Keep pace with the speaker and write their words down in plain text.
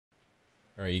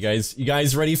Alright, you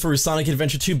guys ready for Sonic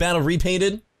Adventure 2 Battle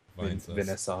Repainted?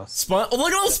 Vinesauce. Oh,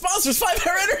 look at all the sponsors!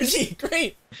 5-hour energy!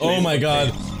 Great! Oh my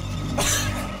god.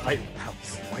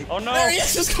 Oh no! There he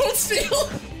is, just Cold Steel!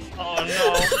 Oh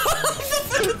no!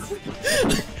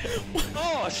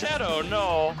 Oh, Shadow,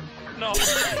 no! No!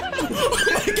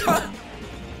 Oh my god!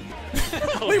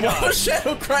 Oh, wait, god. why was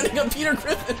Shadow grinding up Peter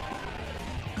Griffin?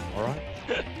 Alright.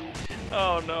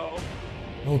 Oh no!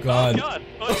 Oh god. Oh god!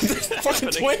 What's Fucking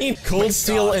happening? Twain! Cold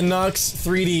Steel and Nox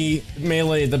 3D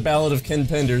Melee, The Ballad of Ken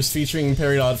Penders, featuring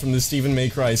Peridot from the Stephen May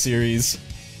Cry series.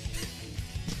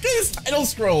 Look at this title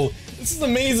scroll! This is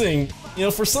amazing! You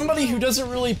know, for somebody who doesn't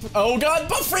really— oh god,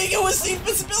 Buffringo with the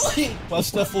invisibility! Buff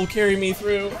stuff will carry me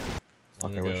through.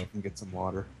 Fuck, I wish I can get some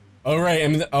water. Alright, I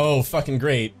mean, oh, fucking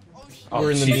great. Oh,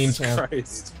 We're in the meme Jesus town.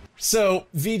 Christ. So,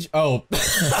 oh.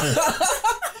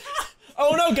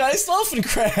 Oh no, guys, Dolphin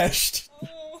crashed!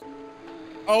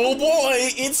 Oh boy,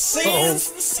 it's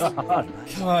Sans! God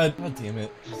damn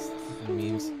it. Just fucking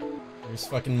memes. There's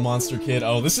fucking Monster Kid.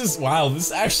 Oh, this is— wow,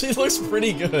 this actually looks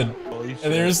pretty good. Holy shit.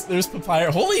 And there's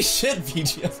Papyrus. Holy shit,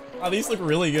 VGF. Wow, these look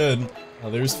really good. Oh,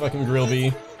 there's fucking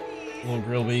Grillby. Little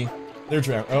Grillby. They're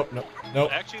drowned. Oh, no. No.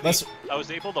 Actually, Let's— I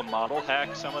was able to model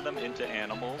hack some of them into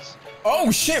animals. oh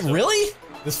shit, really?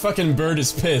 This fucking bird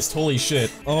is pissed. Holy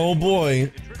shit. Oh boy.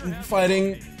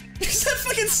 Fighting. Is that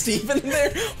fucking Steven in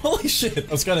there? Holy shit.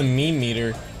 Oh, it's got a meme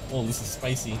meter. Oh, this is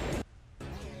spicy.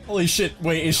 Holy shit.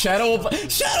 Wait, is Shadow's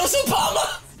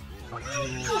Obama?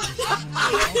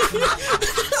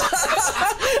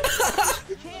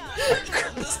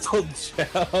 Crystal Gem.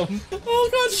 Oh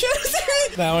god, Shadow's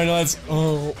there! Now I know that's—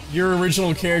 oh, your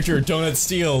original character, Donut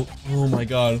Steel. Oh my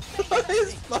god.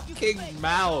 His fucking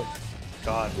mouth.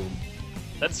 God.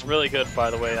 That's really good, by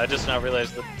the way. I just now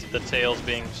realized that the tails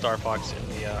being Star Fox in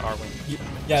the R-Wing.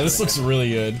 Yeah, this looks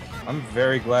really good. I'm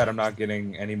very glad I'm not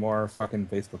getting any more fucking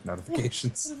Facebook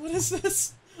notifications. What is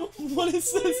this? What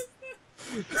is this?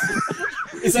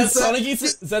 Is that Sonic Eats—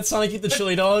 is that Sonic Eat the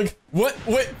Chili Dog? What?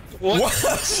 What? What? What the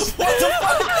fuck?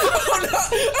 Oh no!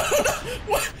 Oh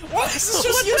no! What is this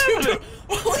just YouTube?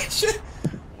 Holy shit!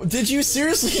 Did you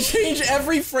seriously change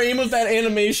every frame of that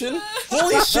animation?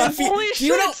 Holy shit! Holy do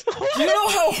you know? shit. Do you know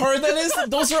how hard that is?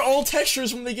 Those are all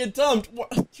textures when they get dumped.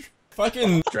 What?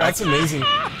 Fucking— that's amazing.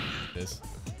 This.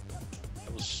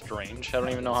 That was strange. I don't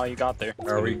even know how you got there.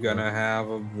 Are we gonna have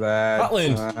a bad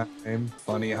Hotland. time?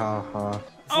 Funny, haha.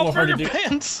 It's a little hard to do.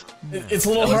 Pants! It's a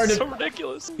little That hard was to— so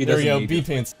ridiculous. He there we doesn't go, need it.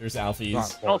 B-Pants. There's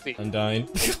Alfie's. Healthy. Undyne.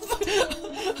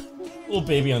 Little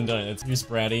baby Undyne. It's here's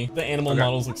Bratty. The animal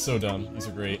models look so dumb. These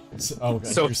are great. Oh god,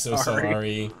 So you're so sorry.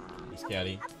 sorry. There's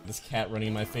Catty. This cat running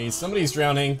in my face. Somebody's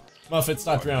drowning. Muffet,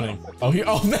 stop drowning. Oh, here—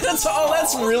 oh, that's— oh,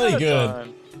 that's really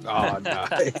good. Oh,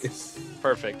 nice.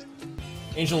 Perfect.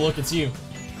 Angel, look, it's you.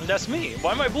 That's me.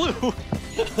 Why am I blue? You're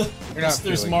not There's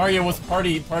feeling Mario with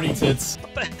party tits.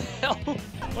 What the hell?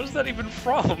 What is that even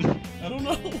from? I don't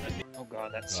know. Oh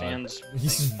god, that Sans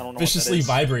He's thing. I don't know viciously what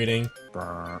that vibrating.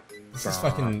 Brr, This is brr.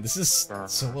 fucking— this is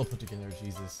so well put together,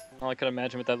 Jesus. is. All I could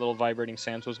imagine with that little vibrating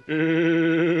Sans was just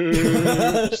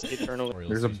eternally.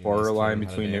 There's a borderline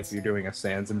between if you're doing a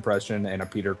Sans impression and a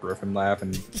Peter Griffin laugh,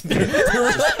 and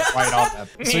right off that.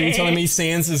 So you're telling me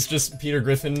Sans is just Peter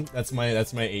Griffin? That's my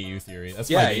AU theory. That's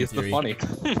my Yeah, AU he's theory. the funny.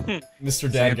 Mr.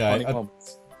 Dad Sans guy. funny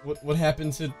moments. What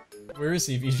happened to— where is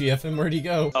he? VGFM? Where'd he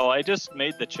go? Oh, I just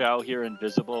made the Chow here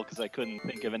invisible because I couldn't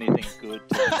think of anything good.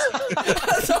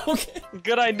 Okay.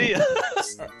 Good idea.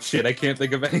 Shit, I can't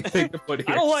think of anything to put here.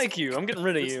 I don't like you. I'm getting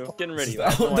rid of you. Getting rid of you.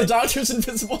 I don't The like Doctor's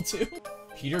invisible too.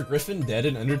 Peter Griffin dead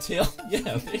in Undertale?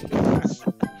 Yeah, there you go.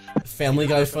 Family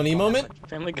Guy funny moment? you.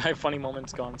 Family Guy funny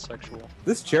moments gone sexual.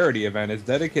 This charity event is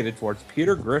dedicated towards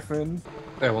Peter Griffin.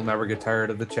 I will never get tired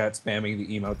of the chat spamming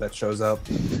the emote that shows up.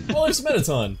 Oh, there's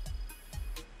Metaton.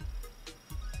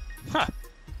 Huh.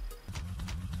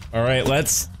 Alright,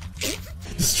 let's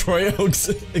destroy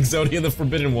Exodia the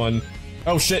Forbidden One.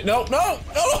 Oh shit, no, no,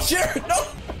 no, Jared, no!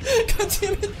 God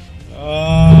damn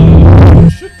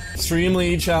it.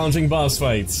 Extremely challenging boss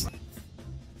fights.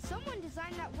 Someone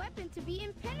designed that weapon to be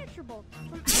impenetrable.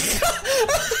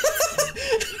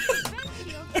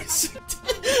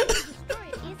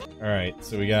 Alright,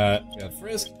 so we got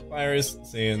Frisk, Virus,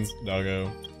 Sans,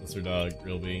 Doggo, Mr. Dog,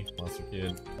 Grillby, Monster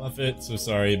Kid, Muffet, So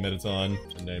Sorry, Metaton,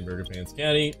 Undyne Burger Pants,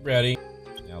 Catty, Bratty,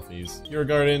 Alfie's, Pure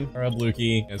Garden,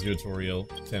 Arabluki, Aziotorial,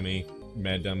 Temmie,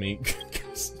 Mad Dummy.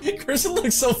 Kirsten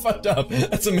looks so fucked up.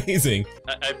 That's amazing.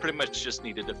 I pretty much just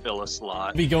needed to fill a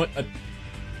slot. Be going.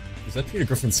 Is that Peter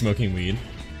Griffin smoking weed?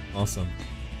 Awesome.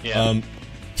 Yeah.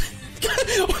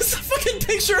 What's the fucking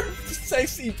picture of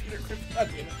sexy Peter Griffin? God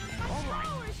damn it.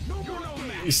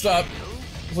 Please stop.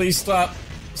 Please stop.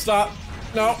 Stop.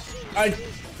 No,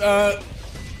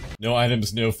 no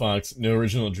items, no Fox, no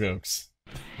original jokes.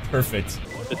 Perfect.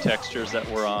 The textures that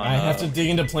were on. I have to dig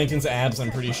into Plankton's abs,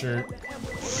 I'm pretty sure.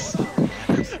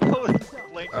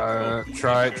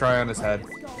 Try on his head.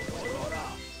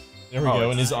 There we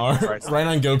go, in his arm. Right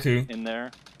on Goku. In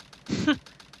there.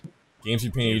 Games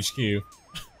Repainted HQ.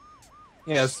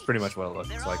 Yeah, that's pretty much what it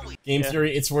looks like. Game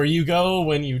Theory, it's where you go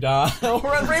when you die.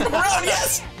 We're on Rainbow Road,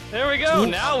 yes! There we go.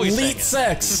 Now we sing Elite it.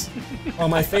 Sex! Oh,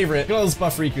 my favorite. Look at all those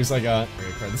buff Rikus I got.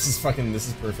 This is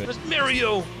perfect. There's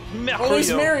Mario. Oh, there's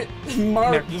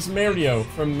there's Mario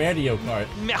from Mario Kart.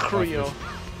 Mario.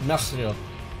 Mario.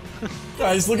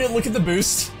 Guys, look at the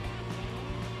boost.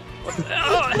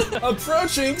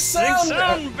 Approaching sound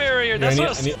barrier. Here, That's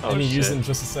I need to use it in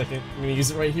just a second. I'm gonna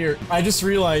use it right here. I just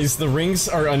realized the rings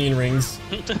are onion rings.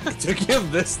 It took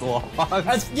him this long.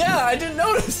 Yeah, I didn't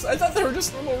notice. I thought they were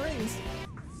just normal rings.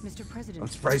 Mr. President. I'm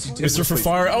surprised you did. Mr.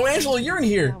 Fafar. Oh, Angelo, you're in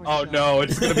here. Oh no,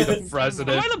 it's gonna be the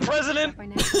president. Am I the president?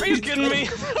 Are you kidding me?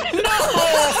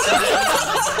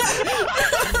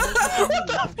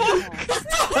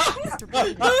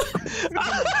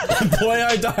 Boy,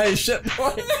 I die. Shit,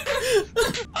 boy.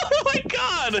 Oh my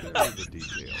god!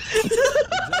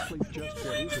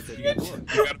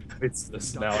 It's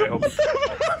this now. I hope.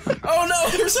 Oh no,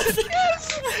 there's a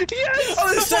Yes! Oh,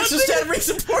 there's Texas chat bring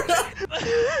support up.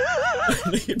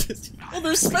 Oh,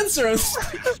 there's Spencer.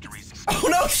 Oh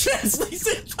no, shit, it's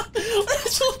Lisa.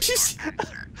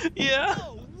 Yeah.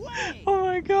 Oh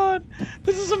my god,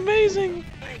 this is amazing.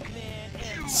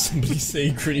 Somebody say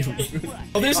gritty reboot.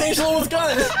 Oh, there's Angelo with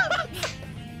guns.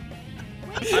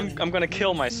 I'm gonna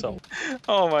kill myself.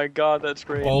 Oh my god, that's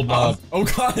great. Bald Bob. Oh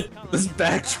god. This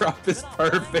backdrop is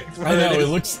perfect. I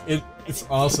know, it's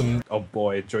awesome. Oh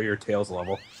boy, enjoy your Tails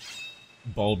level.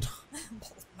 Bald.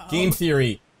 Game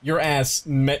Theory. Your ass.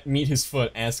 Meet his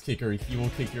foot. Ass kicker. He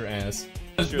will kick your ass.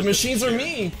 The machines are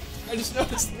me. I just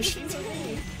noticed the machines are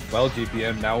me. Well,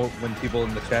 GeePM, now when people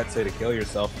in the chat say to kill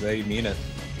yourself, they mean it.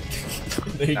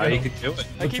 There you Now go. you can do it.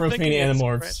 The propane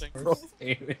animorphs.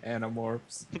 Propane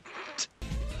animorphs.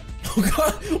 Oh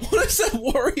god, what is that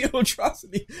Wario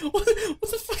atrocity? What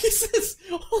the fuck is this?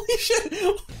 Holy shit!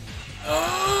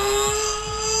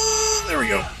 There we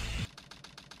go.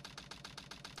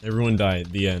 Everyone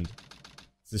died. The end.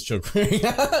 Is this joke?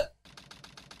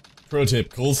 Pro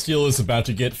tip: Cold Steel is about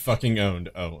to get fucking owned.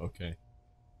 Oh, okay.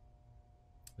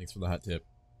 Thanks for the hot tip.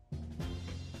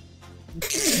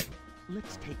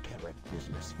 Let's take care of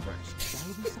business first, shall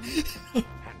we, son?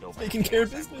 Hand over Taking care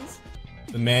of business.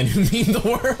 The man who mean the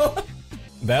world.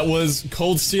 That was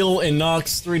Cold Steel and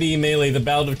Nox 3D Melee, the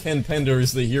Battle of Ken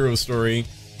Penders, the hero story.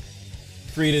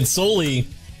 Created solely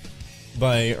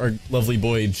by our lovely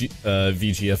boy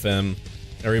VGFM.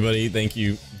 Everybody, thank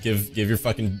you. Give your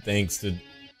fucking thanks to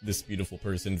this beautiful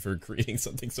person for creating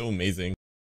something so amazing.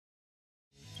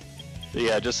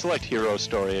 Yeah, just select hero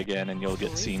story again and you'll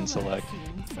get scene select.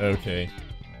 Okay.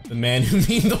 The man who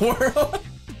mean the world.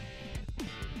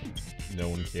 No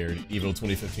one cared. Evo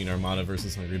 2015 Armada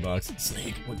versus Hungrybox.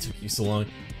 Snake, what took you so long?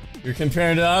 You're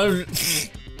comparing to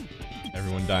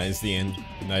Everyone dies. The end.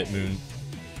 The Night Moon.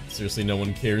 Seriously, no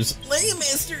one cares. Lay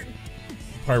Master.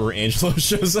 Part where Angelo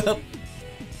shows up.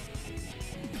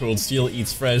 Cold Steel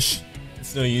eats fresh.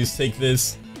 It's no use. Take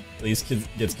this. At least kid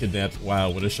gets kidnapped.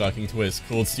 Wow, what a shocking twist.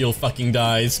 Cold Steel fucking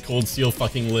dies. Cold Steel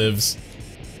fucking lives.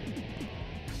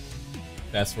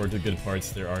 Fast forward to good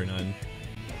parts. There are none.